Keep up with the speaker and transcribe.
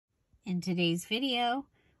In today's video,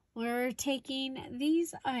 we're taking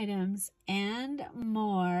these items and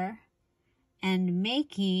more and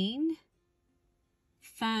making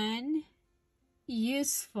fun,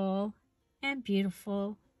 useful, and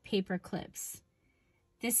beautiful paper clips.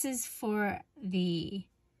 This is for the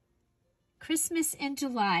Christmas in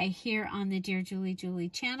July here on the Dear Julie Julie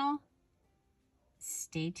channel.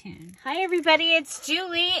 Stay tuned. Hi everybody, it's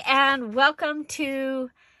Julie and welcome to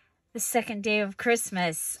the second day of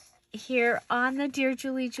Christmas here on the Dear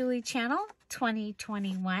Julie Julie channel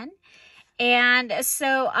 2021. And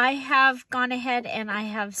so I have gone ahead and I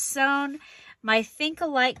have sewn my Think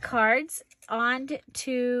Alike cards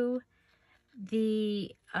onto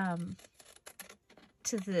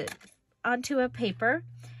onto a paper,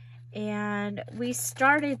 and we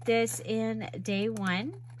started this in day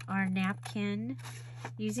one, our napkin,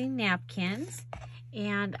 using napkins,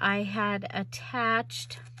 and I had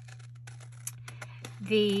attached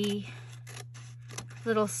the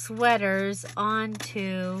little sweaters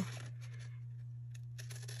onto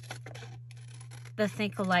the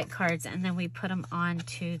Think Alike cards, and then we put them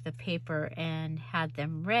onto the paper and had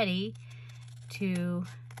them ready to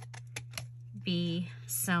be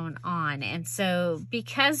sewn on. And so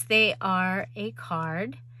because they are a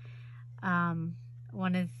card,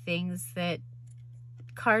 one of the things that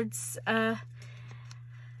cards are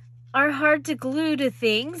hard to glue to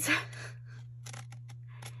things.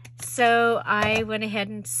 So I went ahead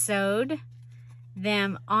and sewed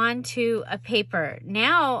them onto a paper.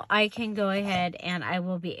 Now I can go ahead and I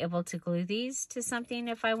will be able to glue these to something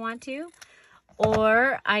if I want to,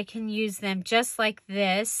 or I can use them just like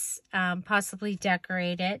this, possibly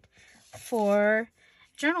decorate it for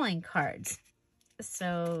journaling cards.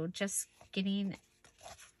 So just getting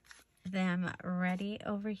them ready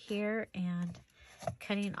over here and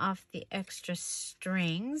cutting off the extra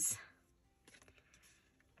strings.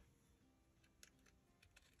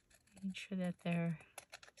 Making sure that they're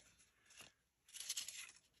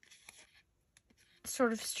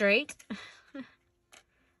sort of straight.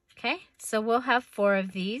 Okay, so we'll have 4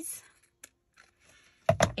 of these,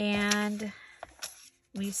 and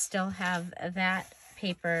we still have that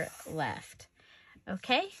paper left.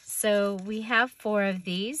 Okay, so we have 4 of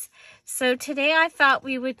these. So today I thought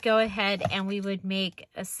we would go ahead and we would make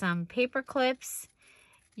some paper clips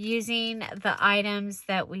using the items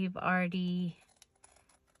that we've already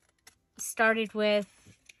started with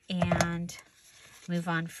and move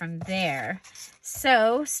on from there.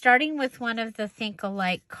 So starting with one of the Think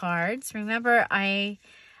Alike cards, remember I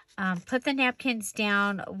put the napkins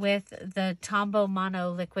down with the Tombow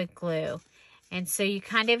Mono liquid glue, and so you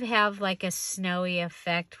kind of have like a snowy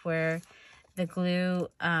effect where the glue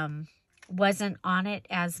wasn't on it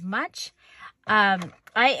as much. I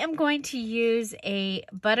am going to use a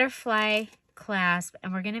butterfly clasp,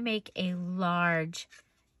 and we're going to make a large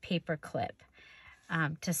paper clip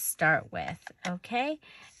to start with. Okay,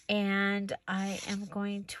 and I am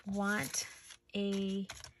going to want a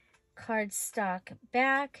cardstock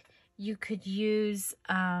back. You could use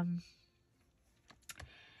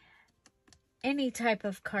any type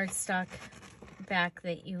of cardstock back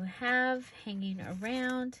that you have hanging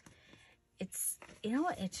around. It's, you know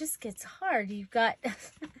what, it just gets hard. You've got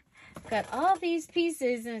got all these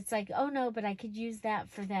pieces, and it's like, oh no, but I could use that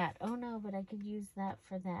for that. Oh no, but I could use that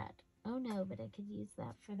for that. Oh no, but I could use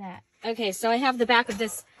that for that. Okay, so I have the back of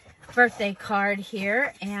this birthday card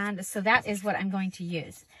here, and so that is what I'm going to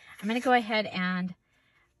use. I'm going to go ahead and,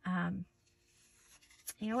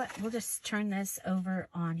 you know what, we'll just turn this over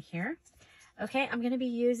on here. Okay, I'm going to be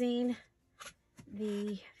using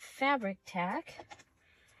the fabric tack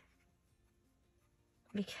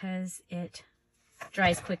because it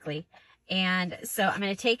dries quickly. And so I'm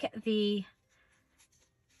going to take the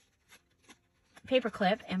paper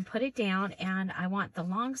clip and put it down, and I want the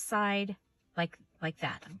long side like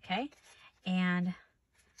that, okay? And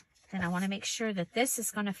then I want to make sure that this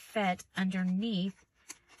is going to fit underneath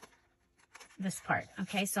this part,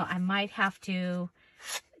 okay? So I might have to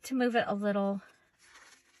move it a little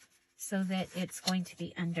so that it's going to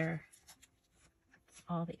be under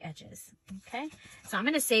all the edges. Okay, so I'm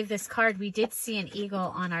going to save this card. We did see an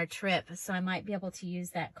eagle on our trip, so I might be able to use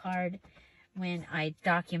that card when I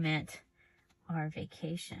document our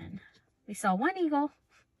vacation. We saw one eagle.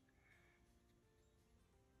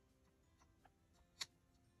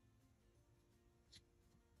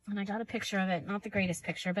 And I got a picture of it. Not the greatest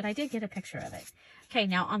picture, but I did get a picture of it. Okay,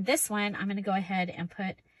 now on this one, I'm going to go ahead and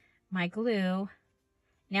put my glue.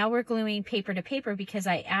 Now we're gluing paper to paper because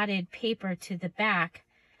I added paper to the back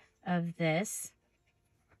of this.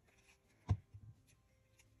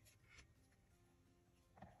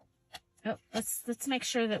 Oh, let's make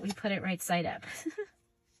sure that we put it right side up.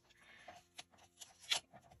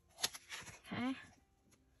 Okay.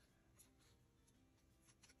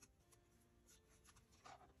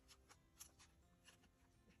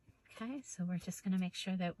 Okay, so we're just going to make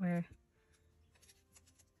sure that we're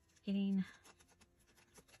getting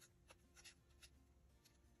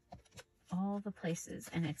all the places,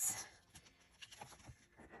 and it's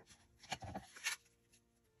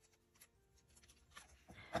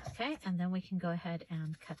okay, and then we can go ahead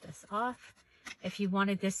and cut this off. If you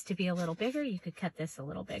wanted this to be a little bigger, you could cut this a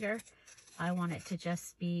little bigger. I want it to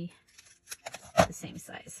just be the same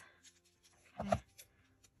size. Okay.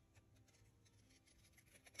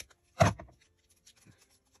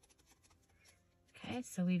 Okay,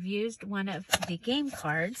 so we've used one of the game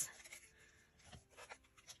cards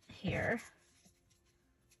here.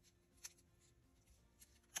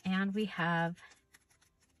 And we have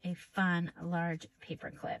a fun large paper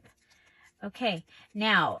clip. Okay,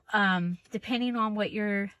 now, depending on what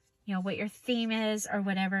your theme is or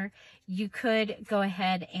whatever, you could go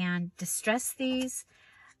ahead and distress these.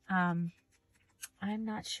 I'm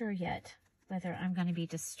not sure yet whether I'm going to be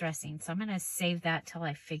distressing, so I'm going to save that till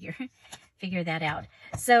I figure that out.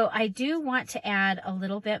 So I do want to add a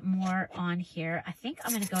little bit more on here. I think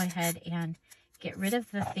I'm going to go ahead and get rid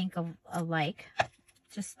of the think alike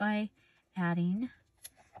just by adding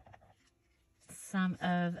some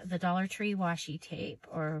of the Dollar Tree washi tape,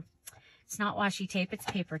 or it's not washi tape, it's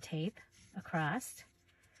paper tape across.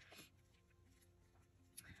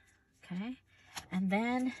 Okay, and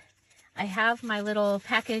then I have my little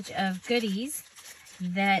package of goodies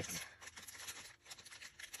that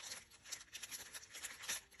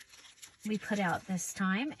we put out this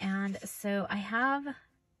time, and so I have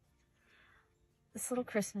this little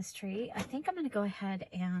Christmas tree. I think I'm going to go ahead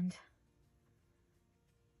and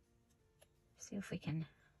see if we can.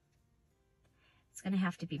 It's going to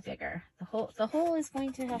have to be bigger. The hole is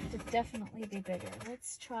going to have to definitely be bigger.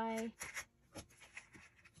 Let's try.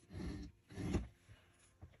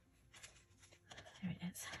 There it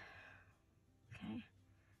is. Okay.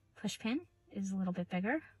 Push pin is a little bit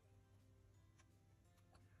bigger.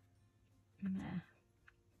 I'm going to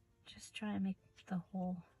just try and make the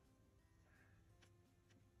hole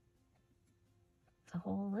a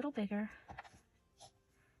little bigger.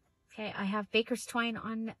 Okay, I have baker's twine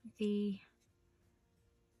on the,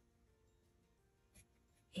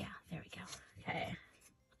 yeah, there we go. Okay,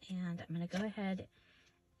 and I'm going to go ahead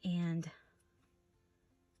and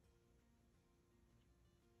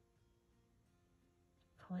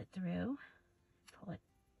pull it through, pull it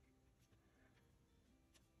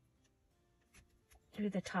through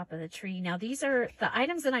the top of the tree. Now these are the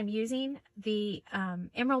items that I'm using. The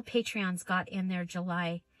Emerald Patreons got in their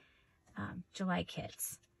July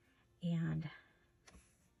kits, and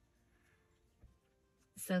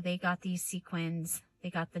so they got these sequins. They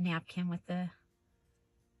got the napkin with the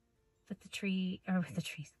tree, or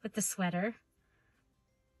with the sweater.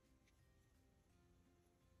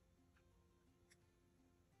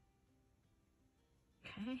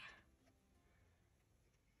 Okay.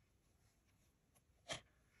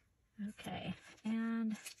 Okay,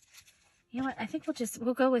 and you know what? I think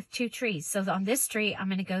we'll go with 2 trees. So on this tree, I'm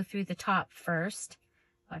going to go through the top first.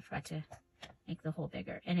 Oh, I forgot to make the hole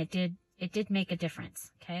bigger, and it did make a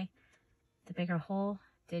difference. Okay, the bigger hole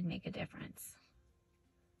did make a difference.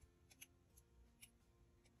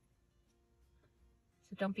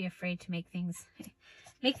 So don't be afraid to make things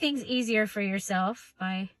easier for yourself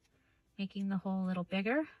by making the hole a little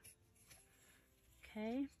bigger.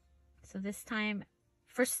 Okay, so this time,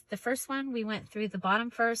 the first one we went through the bottom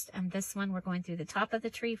first, and this one we're going through the top of the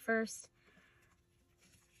tree first.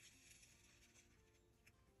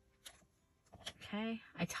 Okay,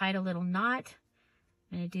 I tied a little knot.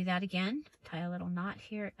 I'm going to do that again. Tie a little knot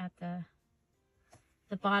here at the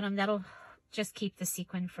bottom. That'll just keep the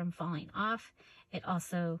sequin from falling off. It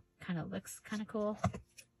also kind of looks kind of cool.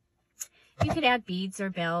 You could add beads or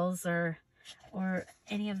bells or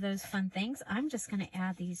any of those fun things. I'm just going to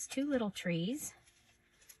add these 2 little trees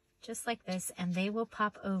just like this, and they will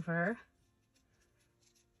pop over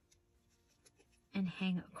and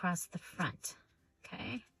hang across the front.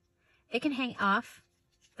 Okay, they can hang off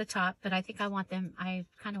the top, but I think I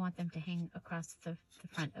kind of want them to hang across the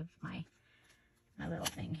front of my little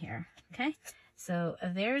thing here. Okay, so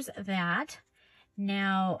there's that.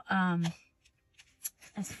 Now,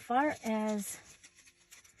 as far as,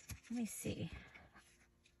 let me see.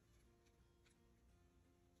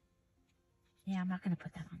 Yeah, I'm not going to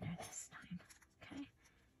put that on there this time. Okay.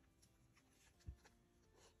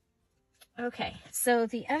 Okay, so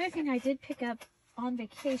the other thing I did pick up on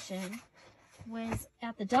vacation was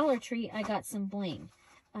at the Dollar Tree, I got some bling.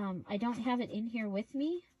 I don't have it in here with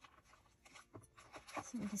me.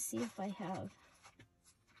 So I'm going to see if I have.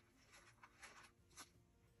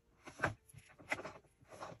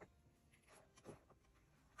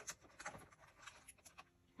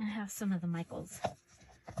 I have some of the Michaels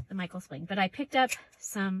bling, but I picked up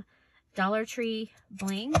some Dollar Tree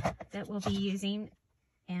bling that we'll be using,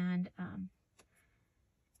 and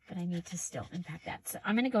but I need to still impact that. So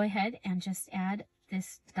I'm going to go ahead and just add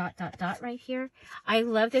this dot, dot, dot right here. I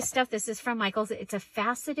love this stuff. This is from Michaels. It's a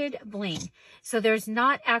faceted bling. So there's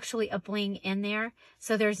not actually a bling in there.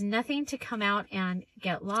 So there's nothing to come out and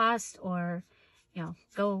get lost or, you know,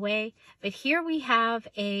 go away. But here we have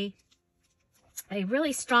a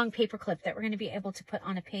really strong paper clip that we're going to be able to put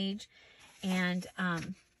on a page, and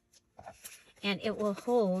it will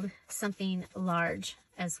hold something large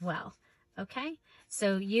as well. Okay,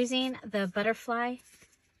 so using the butterfly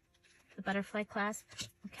clasp.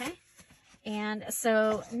 Okay, and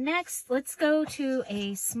so next let's go to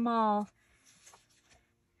a small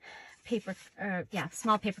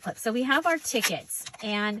small paper clip. So we have our tickets,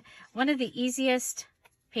 and one of the easiest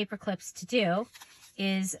paper clips to do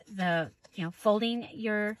is folding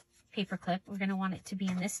your paper clip. We're going to want it to be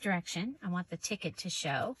in this direction. I want the ticket to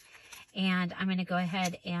show, and I'm going to go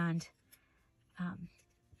ahead and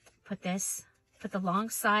put the long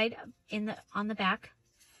side on the back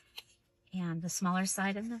and the smaller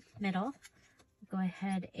side in the middle. Go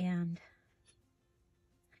ahead and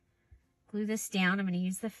glue this down. I'm going to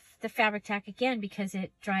use the fabric tack again because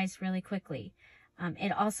it dries really quickly.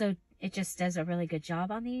 It just does a really good job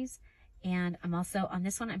on these. And I'm also, on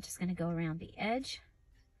this one, I'm just going to go around the edge.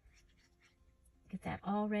 Get that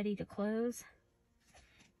all ready to close.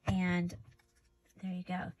 And there you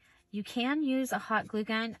go. You can use a hot glue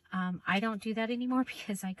gun. I don't do that anymore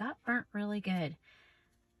because I got burnt really good,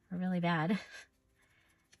 or really bad.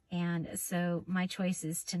 And so my choice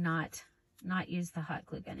is to not use the hot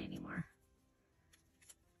glue gun anymore.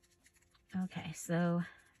 Okay, so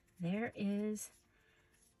there's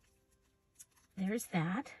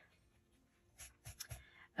that.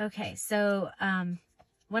 Okay, so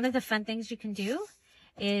one of the fun things you can do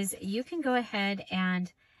is you can go ahead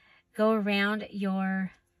and go around your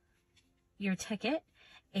ticket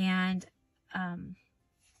and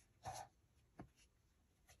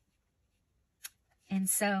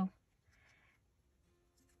so,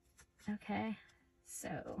 okay,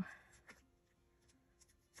 so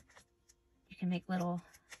you can make a little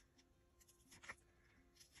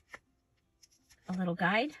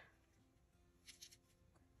guide.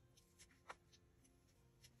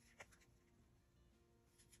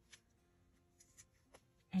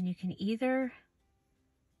 And you can either,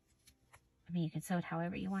 you can sew it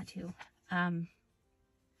however you want to. You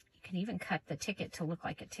can even cut the ticket to look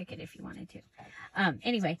like a ticket if you wanted to.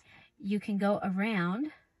 Anyway, you can go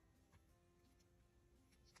around.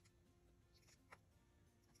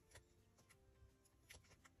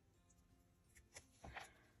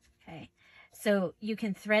 Okay, so you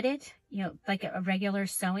can thread it, like a regular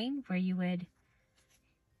sewing where you would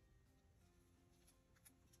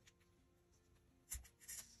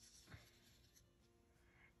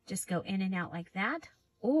just go in and out like that,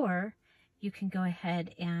 or you can go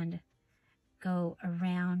ahead and go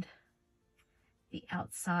around the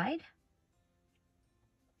outside.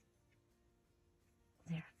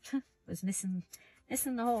 There, was missing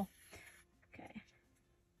the hole. Okay.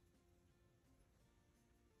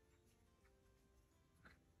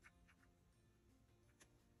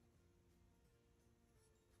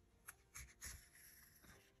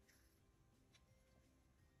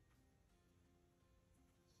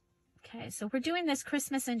 Okay, so we're doing this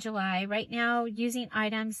Christmas in July right now using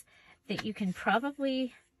items that you can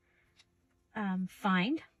probably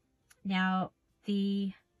find. Now,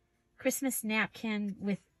 the Christmas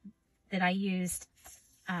napkin that I used,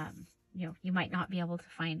 you might not be able to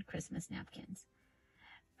find Christmas napkins.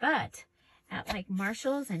 But at like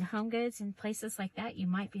Marshall's and Home Goods and places like that, you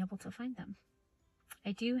might be able to find them.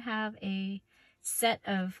 I do have a set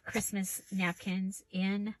of Christmas napkins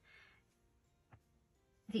in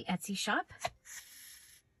the Etsy shop.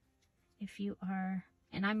 If you are,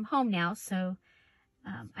 and I'm home now, so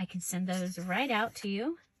I can send those right out to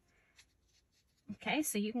you. Okay,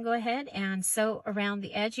 so you can go ahead and sew around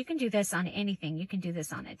the edge. You can do this on anything. You can do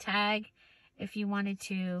this on a tag if you wanted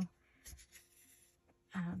to.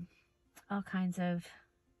 All kinds of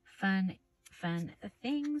fun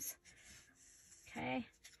things. Okay,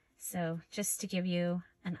 so just to give you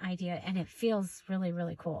an idea, and it feels really,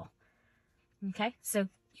 really cool. Okay, so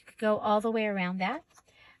you could go all the way around that.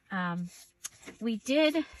 We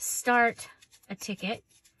did start a ticket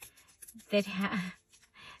that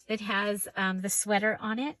has the sweater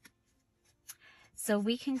on it. So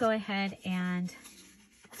we can go ahead and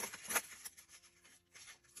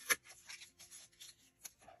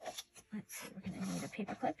let's see, we're going to need a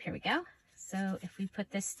paper clip. Here we go. So if we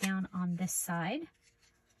put this down on this side,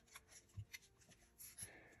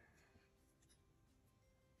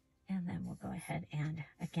 and then we'll go ahead and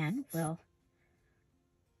again, we'll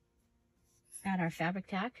add our fabric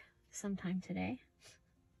tack sometime today,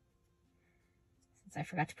 since I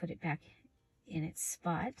forgot to put it back in its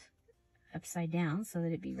spot upside down so that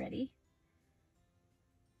it'd be ready.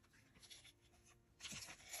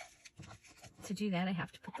 To do that, I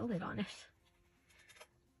have to put the lid on it.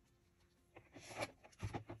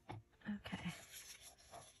 Okay.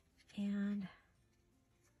 And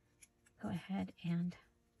go ahead and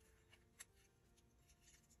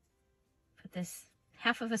put this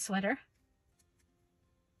half of a sweater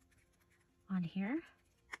on here.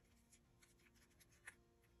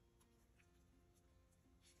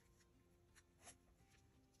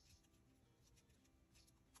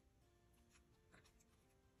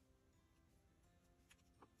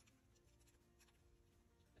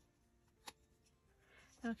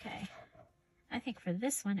 Okay, I think for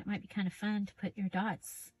this one, it might be kind of fun to put your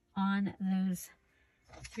dots on those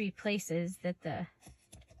 3 places that the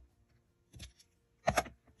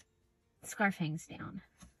scarf hangs down.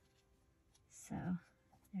 So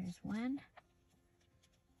there's one.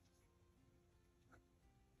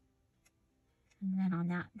 And then on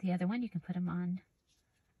that, the other one, you can put them on.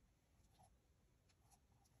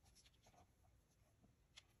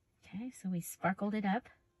 Okay, so we sparkled it up.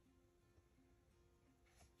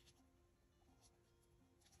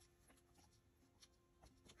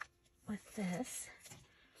 With this,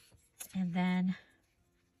 and then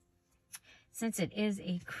since it is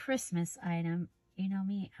a Christmas item, you know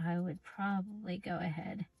me, I would probably go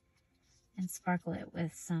ahead and sparkle it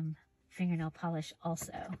with some fingernail polish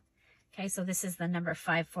also. Okay, so this is the number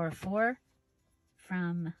 544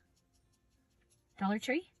 from Dollar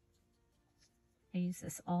Tree. I use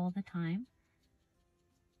this all the time.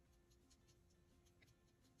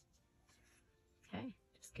 Okay,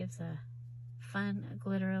 just gives a fun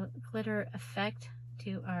glitter effect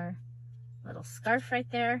to our little scarf right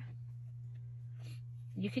there.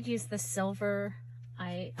 You could use the silver.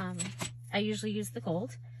 I usually use the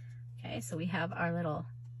gold. Okay, so we have our little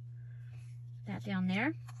that down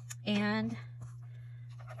there, and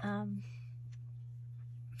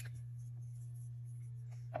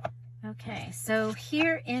okay, so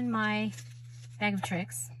here in my bag of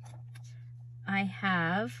tricks, I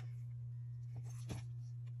have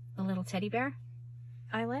a little teddy bear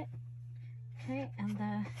eyelet. Okay, and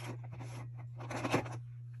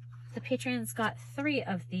the patrons got 3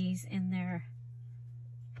 of these in their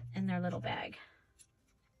little bag.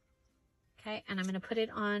 Okay, and I'm going to put it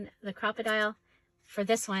on the crocodile for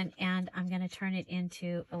this one, and I'm going to turn it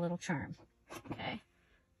into a little charm. Okay,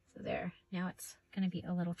 so there, now it's going to be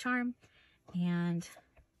a little charm, and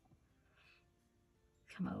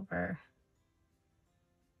come over.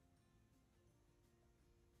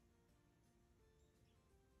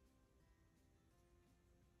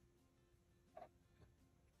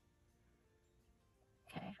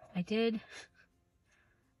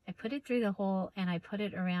 I put it through the hole, and I put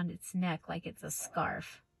it around its neck like it's a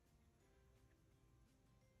scarf.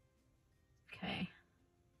 Okay.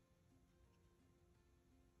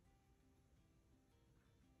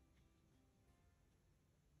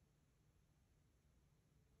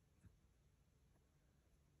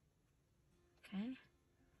 Okay.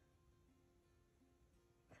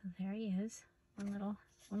 So there he is,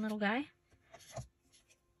 one little guy.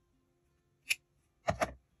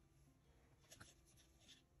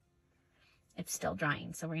 It's still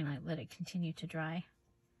drying, so we're going to let it continue to dry.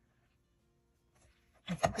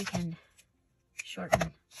 I think we can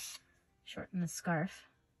shorten the scarf.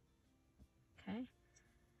 Okay.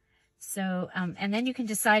 So, and then you can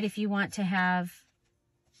decide if you want to have,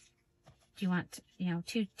 do you want,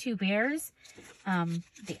 two bears?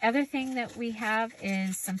 The other thing that we have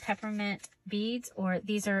is some peppermint beads, or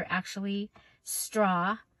these are actually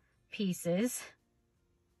straw pieces.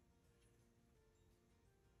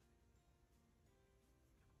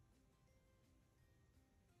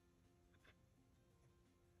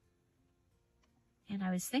 And I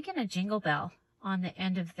was thinking a jingle bell on the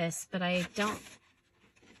end of this, but I don't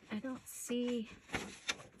see,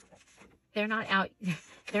 they're not out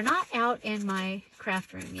in my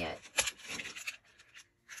craft room yet. Let's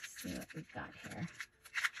see what we've got here.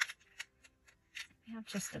 We have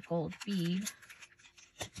just a gold bead.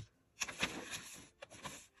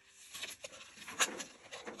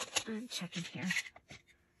 I'm checking here.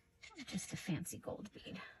 I'm just a fancy gold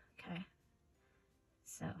bead. Okay.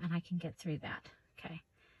 So, and I can get through that. Okay.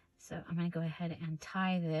 So I'm going to go ahead and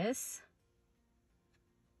tie this.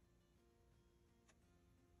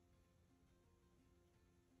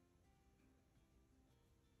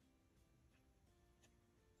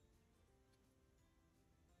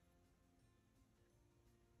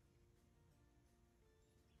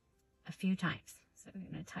 A few times. So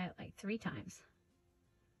we're going to tie it like 3 times.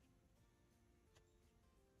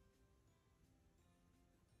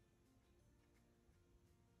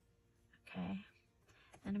 Okay.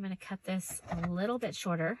 Then I'm going to cut this a little bit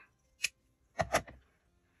shorter. I'm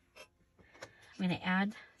going to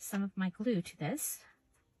add some of my glue to this.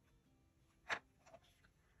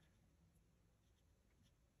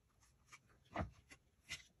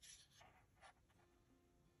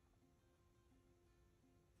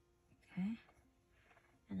 Okay.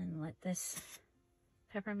 And then let this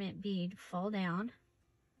peppermint bead fall down.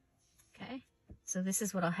 Okay. So this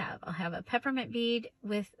is what I'll have. I'll have a peppermint bead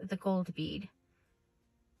with the gold bead.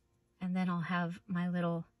 And then I'll have my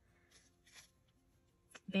little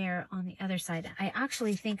bear on the other side. I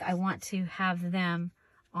actually think I want to have them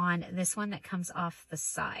on this one that comes off the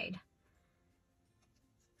side.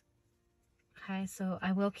 Okay, so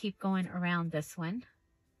I will keep going around this one.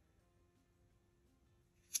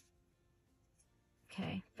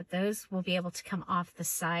 Okay, but those will be able to come off the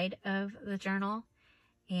side of the journal.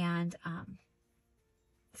 And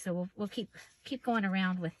so we'll keep going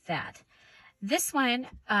around with that. This one,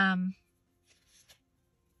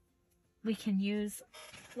 we can use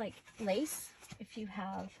like lace if you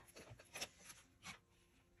have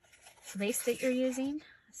lace that you're using.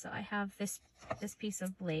 So I have this piece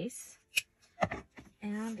of lace,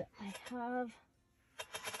 and I have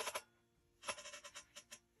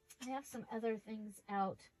some other things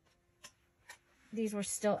out. These were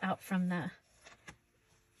still out from the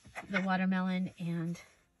watermelon and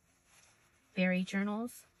berry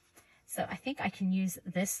journals. So I think I can use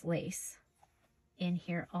this lace in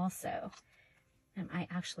here also. And I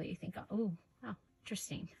actually think, oh, wow,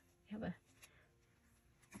 interesting. We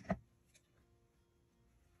have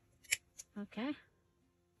okay.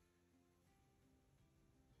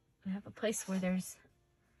 We have a place where there's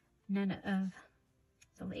none of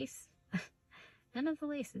the lace. None of the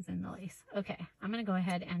lace is in the lace. Okay, I'm going to go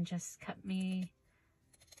ahead and just cut me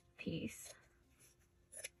a piece.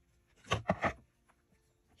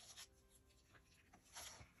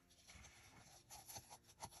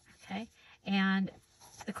 Okay, and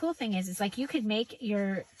the cool thing is like you could make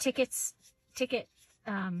your ticket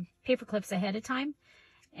paper clips ahead of time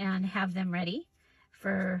and have them ready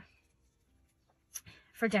for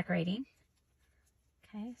decorating.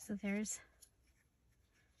 Okay, so there's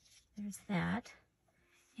that.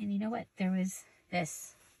 And you know what? There was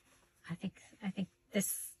this. I think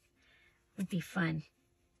this would be fun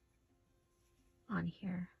on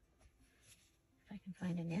here if I can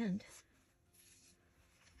find an end.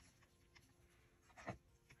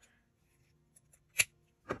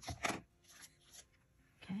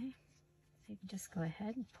 Okay, so you can just go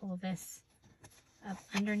ahead and pull this up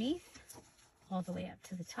underneath all the way up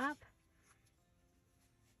to the top.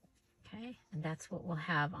 Okay, and that's what we'll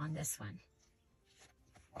have on this one.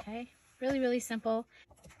 Okay, really, really simple.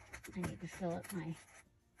 I need to fill up my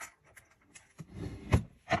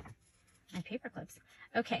paper clips.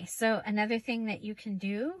 Okay, so another thing that you can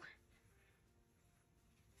do.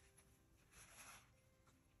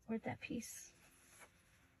 Where'd that piece?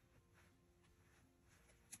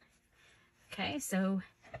 Okay, so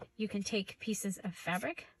you can take pieces of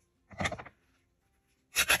fabric.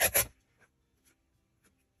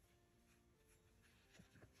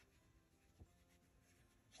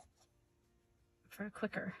 For a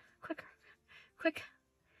quick,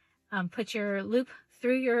 put your loop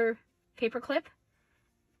through your paper clip,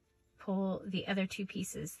 pull the other 2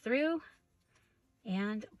 pieces through,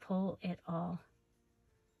 and pull it all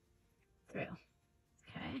through.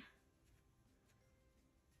 Okay.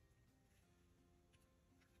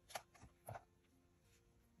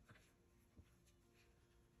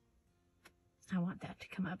 I want that to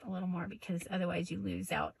come up a little more because otherwise you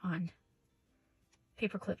lose out on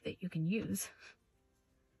paper clip that you can use.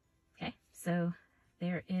 Okay, so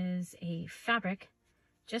there is a fabric,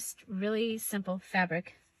 just really simple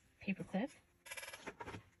fabric paper clip.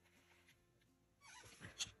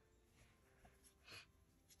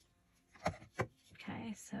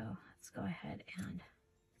 Okay, so let's go ahead and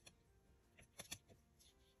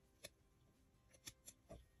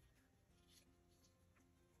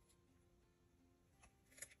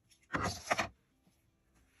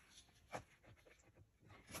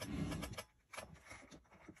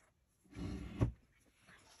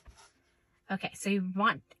Okay, so you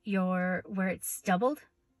want where it's doubled,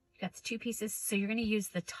 you got the 2 pieces, so you're going to use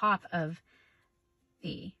the top of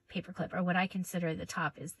the paper clip, or what I consider the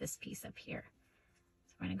top is this piece up here.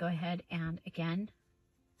 So we're going to go ahead and again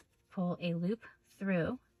pull a loop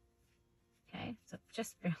through. Okay, so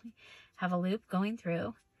just barely have a loop going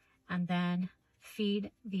through, and then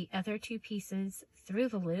feed the other 2 pieces through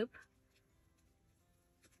the loop.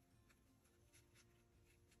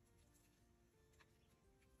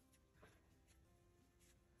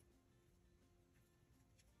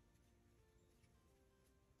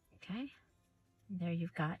 Okay, and there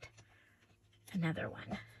you've got another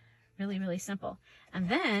one. Really, really simple. And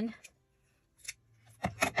then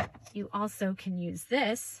you also can use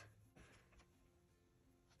this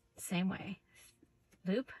same way.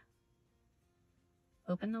 Loop,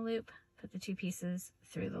 open the loop, put the 2 pieces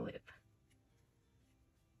through the loop.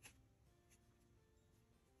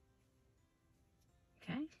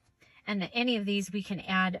 Okay, and any of these we can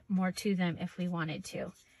add more to them if we wanted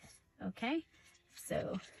to. Okay,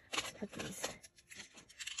 so let's put these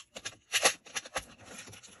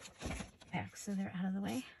back so they're out of the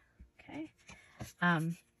way. Okay,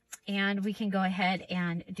 and we can go ahead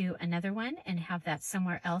and do another one and have that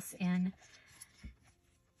somewhere else in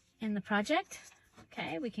the project.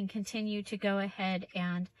 Okay, we can continue to go ahead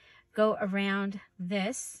and go around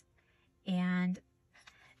this. And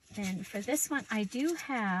then for this one, I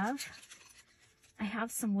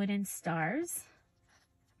have some wooden stars.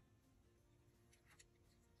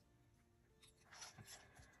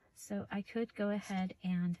 So I could go ahead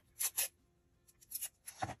and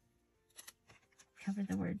cover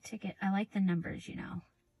the word ticket. I like the numbers, you know.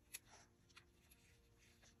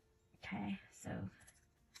 Okay, so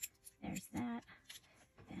there's that.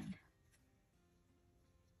 Then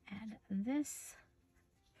add this.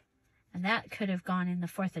 And that could have gone in the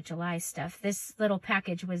 4th of July stuff. This little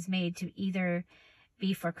package was made to either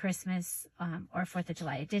be for Christmas or 4th of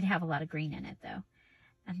July. It did have a lot of green in it though.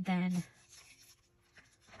 And then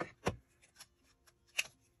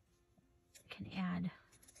can add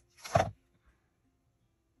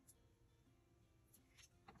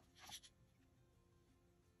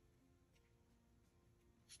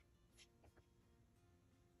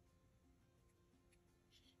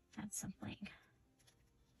something.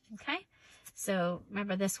 Okay, so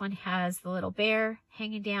remember this one has the little bear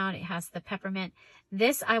hanging down. It has the peppermint.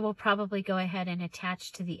 This I will probably go ahead and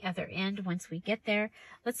attach to the other end once we get there.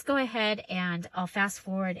 Let's go ahead and I'll fast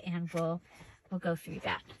forward and we'll go through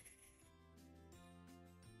that.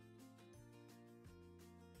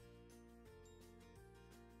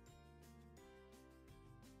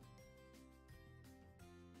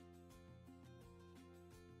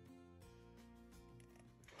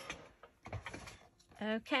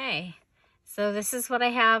 Okay, so this is what I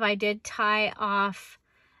have. I did tie off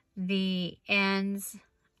the ends.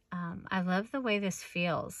 I love the way this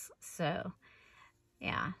feels. So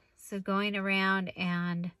yeah, so going around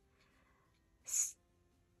and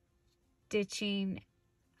stitching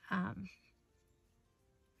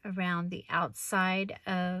around the outside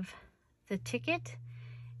of the ticket,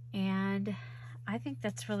 and I think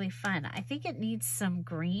that's really fun. I think it needs some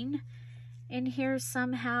green in here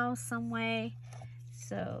somehow, some way.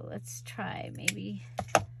 So let's try maybe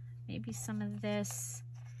some of this,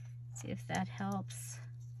 see if that helps.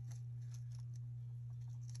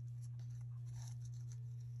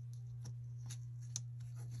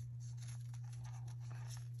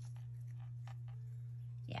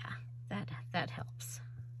 Yeah, that helps.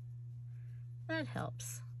 That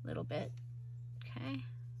helps a little bit. Okay.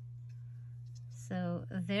 So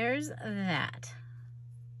there's that.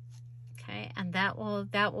 Okay, and that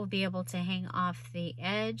will be able to hang off the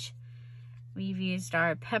edge. We've used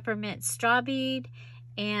our peppermint straw bead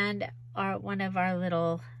and one of our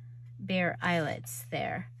little bear eyelets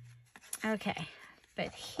there. Okay,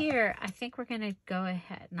 but here I think we're going to go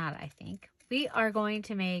ahead, not I think, we are going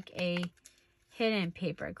to make a hidden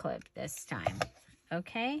paper clip this time.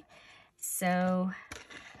 Okay, so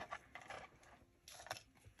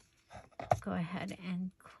go ahead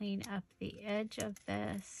and clean up the edge of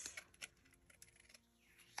this.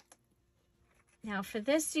 Now for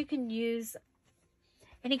this, you can use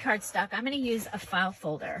any cardstock. I'm going to use a file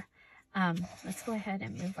folder. Let's go ahead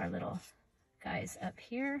and move our little guys up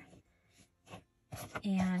here.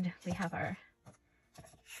 And we have our,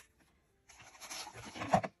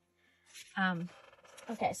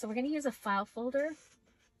 okay, so we're going to use a file folder.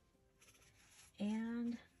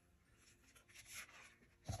 And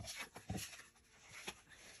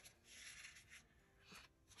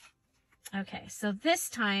okay, so this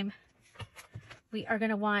time we are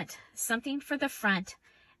going to want something for the front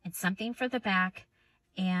and something for the back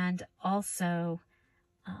and also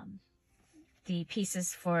the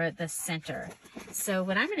pieces for the center. So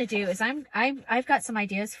what I'm going to do is I've got some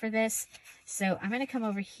ideas for this. So I'm going to come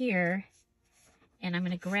over here and I'm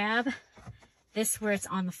going to grab this where it's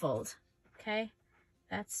on the fold. Okay,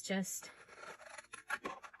 that's just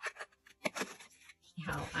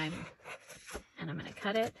how I'm going to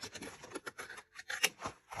cut it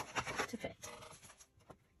to fit.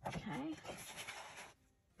 Okay.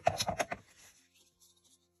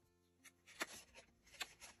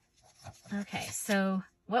 Okay, so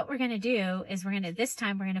what we're going to do is this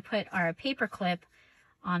time we're going to put our paper clip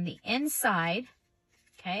on the inside.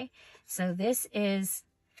 Okay, so this is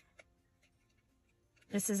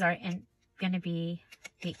going to be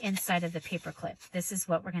the inside of the paper clip. This is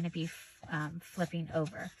what we're going to be flipping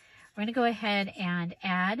over. We're going to go ahead and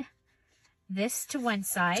add this to one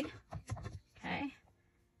side. Okay.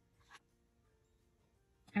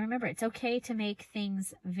 And remember, it's okay to make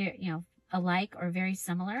things very, alike or very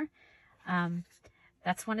similar.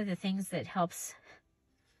 That's one of the things that helps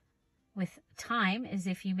with time is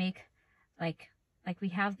if you make like we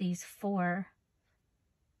have these 4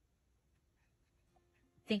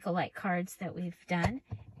 think alike cards that we've done,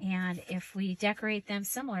 and if we decorate them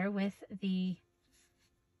similar with the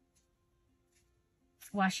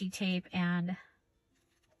washi tape and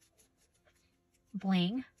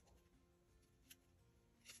bling,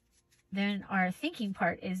 then our thinking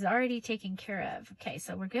part is already taken care of. Okay,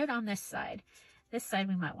 so we're good on this side. This side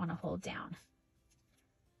we might want to hold down.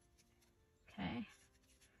 Okay.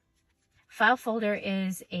 File folder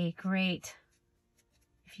is a great,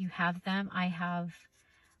 if you have them, I have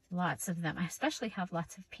lots of them. I especially have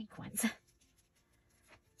lots of pink ones.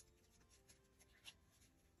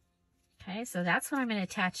 Okay, so that's what I'm going to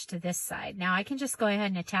attach to this side. Now I can just go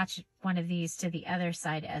ahead and attach one of these to the other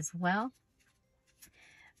side as well.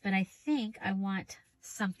 But I think I want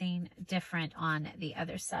something different on the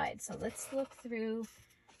other side. So let's look through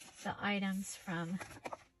the items from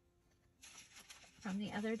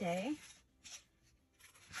the other day.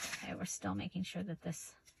 Okay, we're still making sure that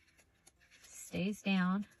this stays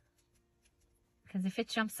down, because if it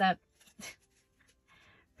jumps up,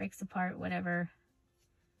 breaks apart, whatever,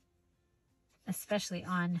 especially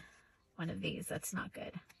on one of these, that's not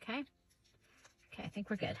good. Okay. Okay, I think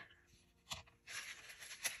we're good.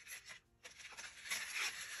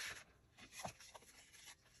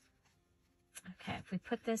 Okay, if we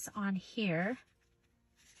put this on here,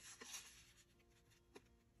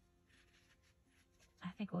 I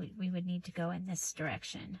think we would need to go in this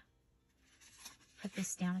direction. Put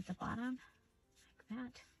this down at the bottom, like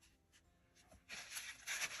that.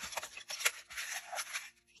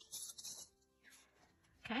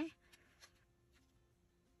 Okay.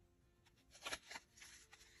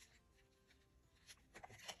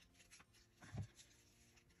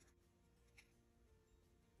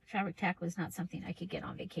 Fabric tack was not something I could get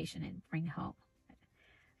on vacation and bring home.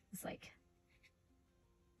 It's like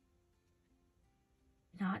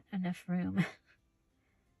not enough room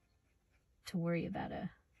to worry about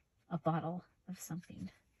a bottle of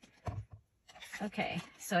something. Okay,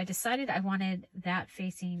 so I decided I wanted that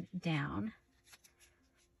facing down.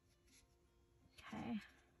 Okay.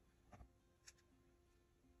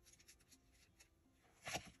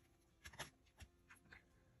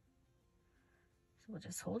 We'll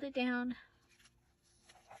just hold it down.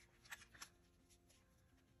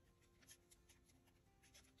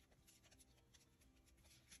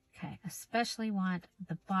 Okay, especially want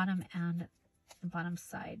the bottom and the bottom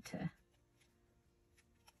side to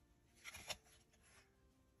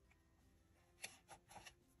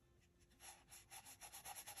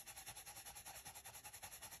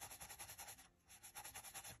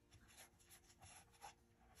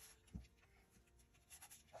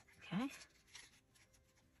okay.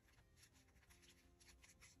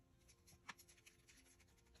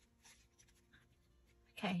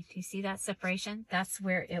 Okay, do you see that separation? That's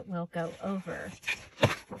where it will go over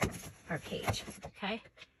our page, okay?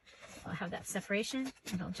 I'll have that separation.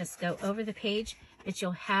 It'll just go over the page, but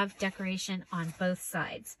you'll have decoration on both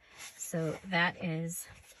sides. So that is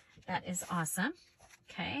awesome,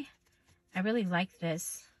 okay? I really like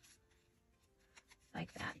this,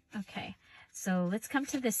 like that. Okay, so let's come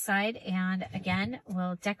to this side, and again,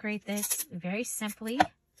 we'll decorate this very simply.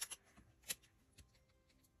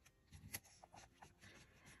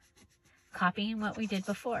 Copying what we did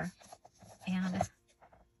before. And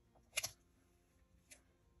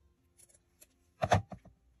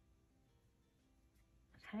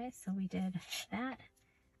okay, so we did that.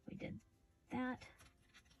 We did that.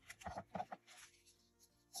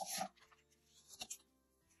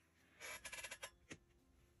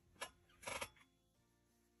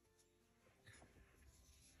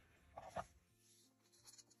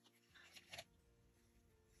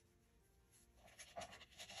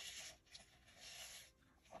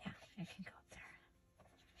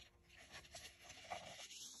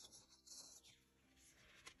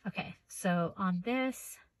 So on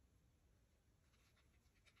this,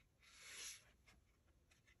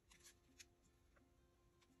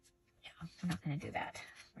 yeah, we're not going to do that.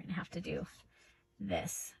 We're going to have to do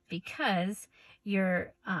this because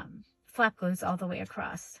your flap goes all the way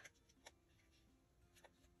across.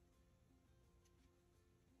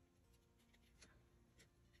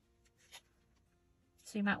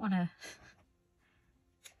 So you might want to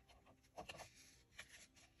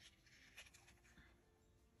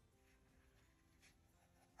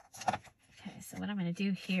so what I'm going to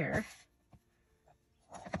do here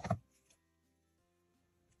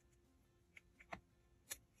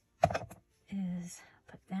is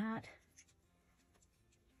put that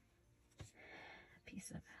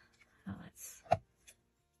piece of,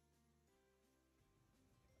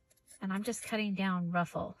 and I'm just cutting down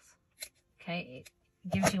ruffles. Okay,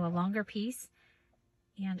 it gives you a longer piece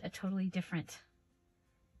and a totally different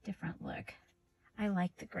look. I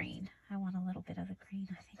like the green. I want a little bit of the green,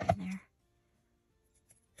 I think, in there.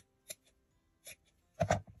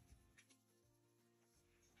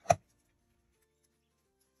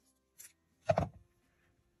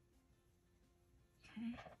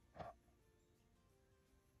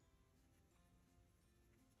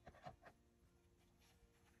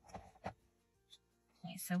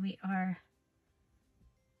 Okay, so we are,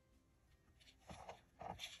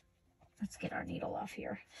 let's get our needle off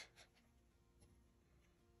here.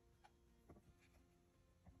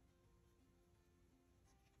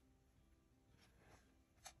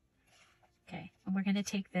 Okay, and we're going to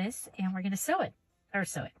take this and we're going to sew it. We're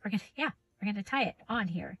going to tie it on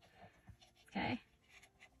here. Okay.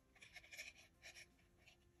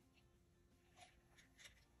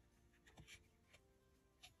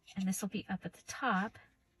 And this will be up at the top.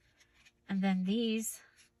 And then these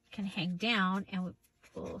can hang down, and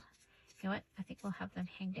we'll, you know what? I think we'll have them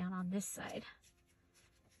hang down on this side.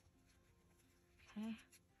 Okay.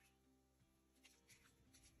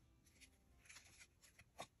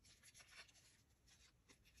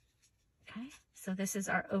 Okay, so this is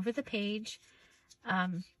our over the page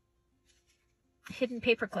hidden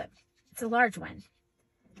paper clip. It's a large one.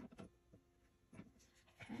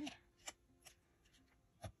 Okay.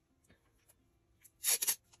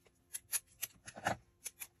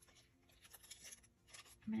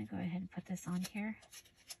 I'm going to go ahead and put this on here.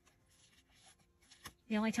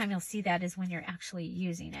 The only time you'll see that is when you're actually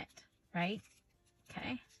using it, right?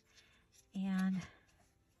 Okay. And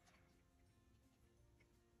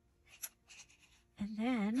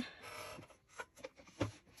then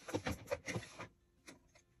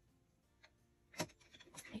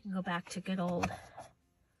I can go back to good old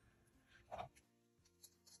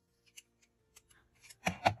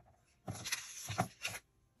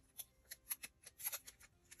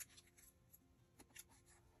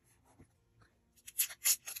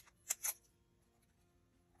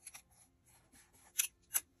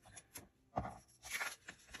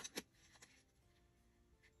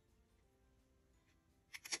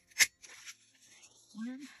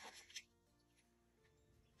one,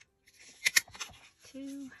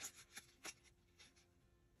 two,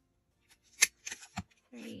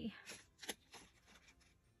 three.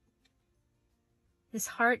 This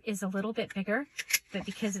heart is a little bit bigger, but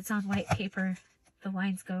because it's on white paper, the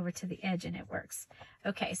lines go over to the edge and it works.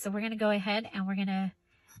 Okay, so we're going to go ahead and we're going to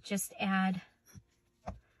just add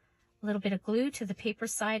a little bit of glue to the paper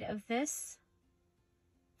side of this.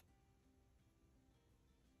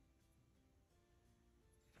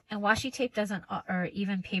 And washi tape doesn't, or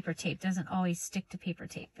even paper tape doesn't always stick to paper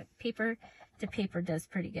tape, but paper to paper does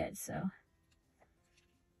pretty good, so.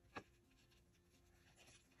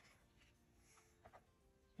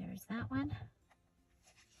 There's that one.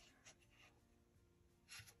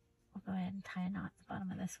 We'll go ahead and tie a knot at the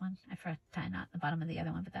bottom of this one. I forgot to tie a knot at the bottom of the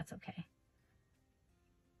other one, but that's okay.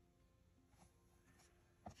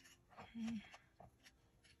 Okay.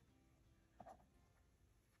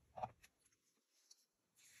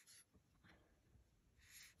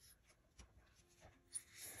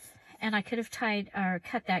 And I could have tied or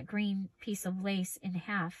cut that green piece of lace in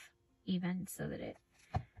half even so that it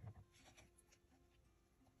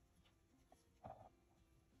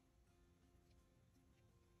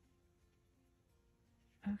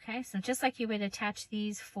okay, so just like you would attach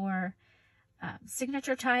these for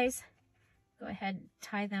signature ties, go ahead and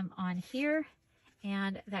tie them on here,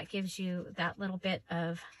 and that gives you that little bit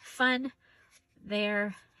of fun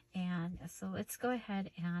there. And so let's go ahead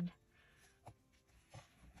and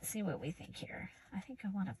see what we think here. I think I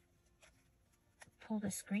want to pull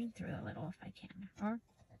the screen through a little if I can. Or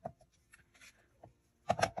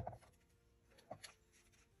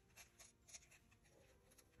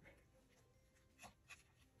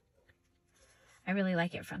I really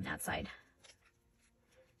like it from that side.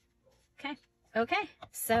 Okay. Okay.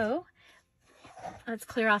 So let's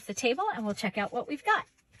clear off the table and we'll check out what we've got.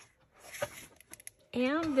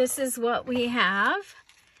 And this is what we have.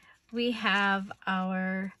 We have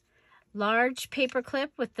our large paper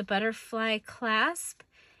clip with the butterfly clasp,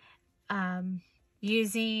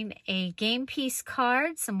 using a game piece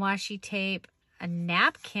card, some washi tape, a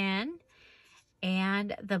napkin,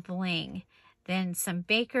 and the bling. Then some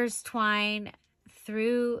baker's twine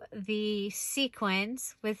through the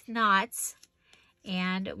sequins with knots,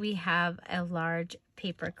 and we have a large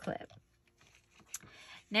paper clip.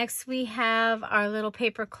 Next, we have our little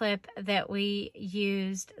paper clip that we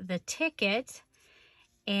used the ticket,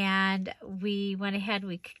 and we went ahead,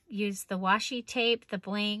 we used the washi tape, the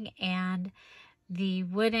bling, and the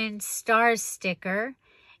wooden star sticker.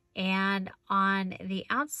 And on the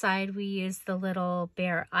outside, we used the little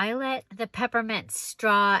bear eyelet, the peppermint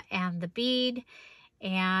straw, and the bead.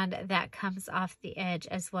 And that comes off the edge,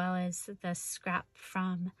 as well as the scrap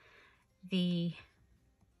from the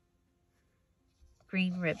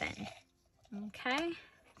green ribbon. Okay.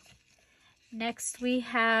 Next, we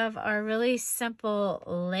have our really simple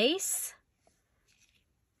lace,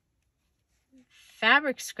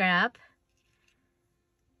 fabric scrap,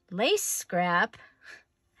 lace scrap,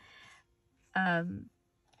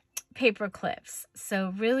 paper clips.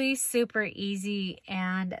 So really super easy,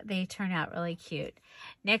 and they turn out really cute.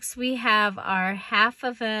 Next, we have our half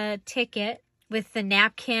of a ticket. With the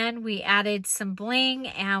napkin, we added some bling,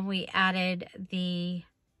 and we added the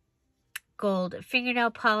gold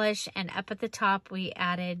fingernail polish, and up at the top we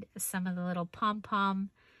added some of the little pom-pom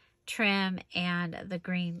trim and the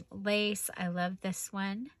green lace. I love this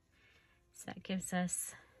one. So that gives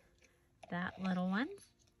us that little one.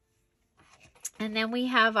 And then we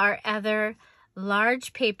have our other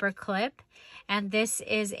large paper clip, and this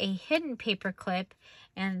is a hidden paper clip,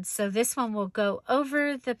 and so this one will go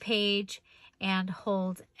over the page and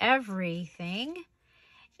hold everything.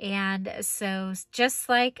 And so just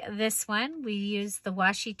like this one, we used the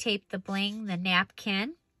washi tape, the bling, the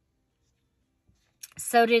napkin,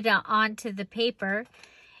 sewed it onto the paper.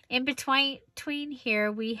 In between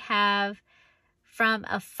here, we have from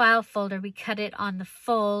a file folder, we cut it on the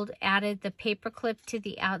fold, added the paper clip to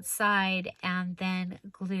the outside, and then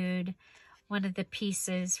glued one of the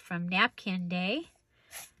pieces from Napkin Day,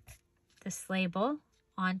 this label,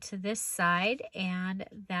 onto this side and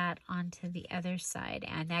that onto the other side.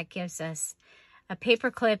 And that gives us a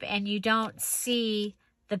paper clip, and you don't see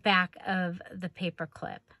the back of the paper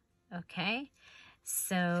clip. Okay,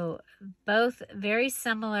 so both very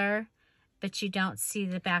similar, but you don't see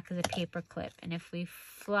the back of the paper clip. And if we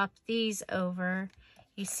flop these over,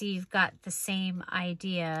 you see you've got the same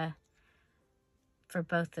idea for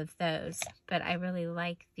both of those. But I really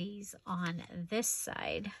like these on this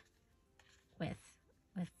side with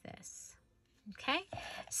this. Okay,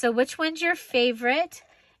 so which one's your favorite?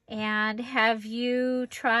 And have you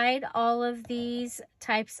tried all of these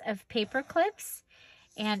types of paper clips?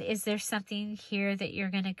 And is there something here that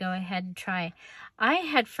you're going to go ahead and try? I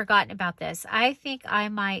had forgotten about this. I think I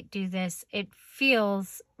might do this. It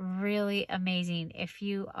feels really amazing. If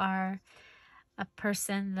you are a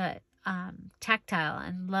person that tactile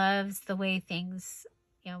and loves the way things,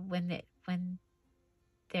 you know, when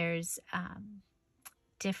there's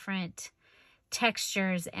different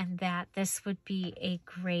textures, and that this would be a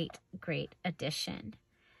great addition.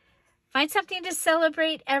 Find something to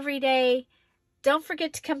celebrate every day. Don't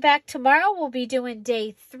forget to come back tomorrow. We'll be doing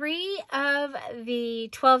day 3 of the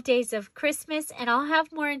 12 days of Christmas, and I'll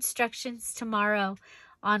have more instructions tomorrow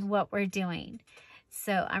on what we're doing.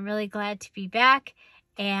 So I'm really glad to be back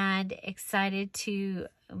and excited to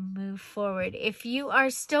move forward. If you are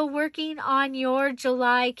still working on your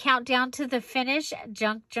July countdown to the finish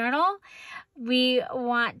junk journal, we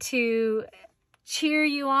want to cheer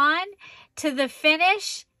you on to the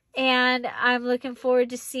finish. And I'm looking forward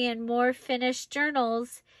to seeing more finished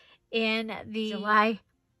journals in the July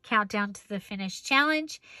Countdown to the Finish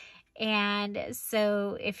Challenge. And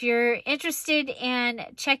so if you're interested in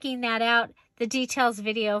checking that out, the details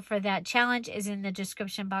video for that challenge is in the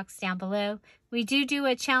description box down below. We do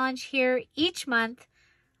a challenge here each month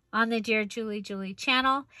on the Dear Julie Julie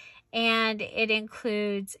channel, and it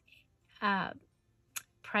includes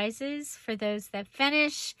prizes for those that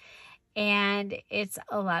finish, and it's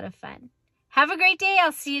a lot of fun. Have a great day.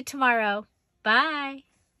 I'll see you tomorrow. Bye.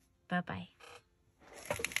 Bye-bye.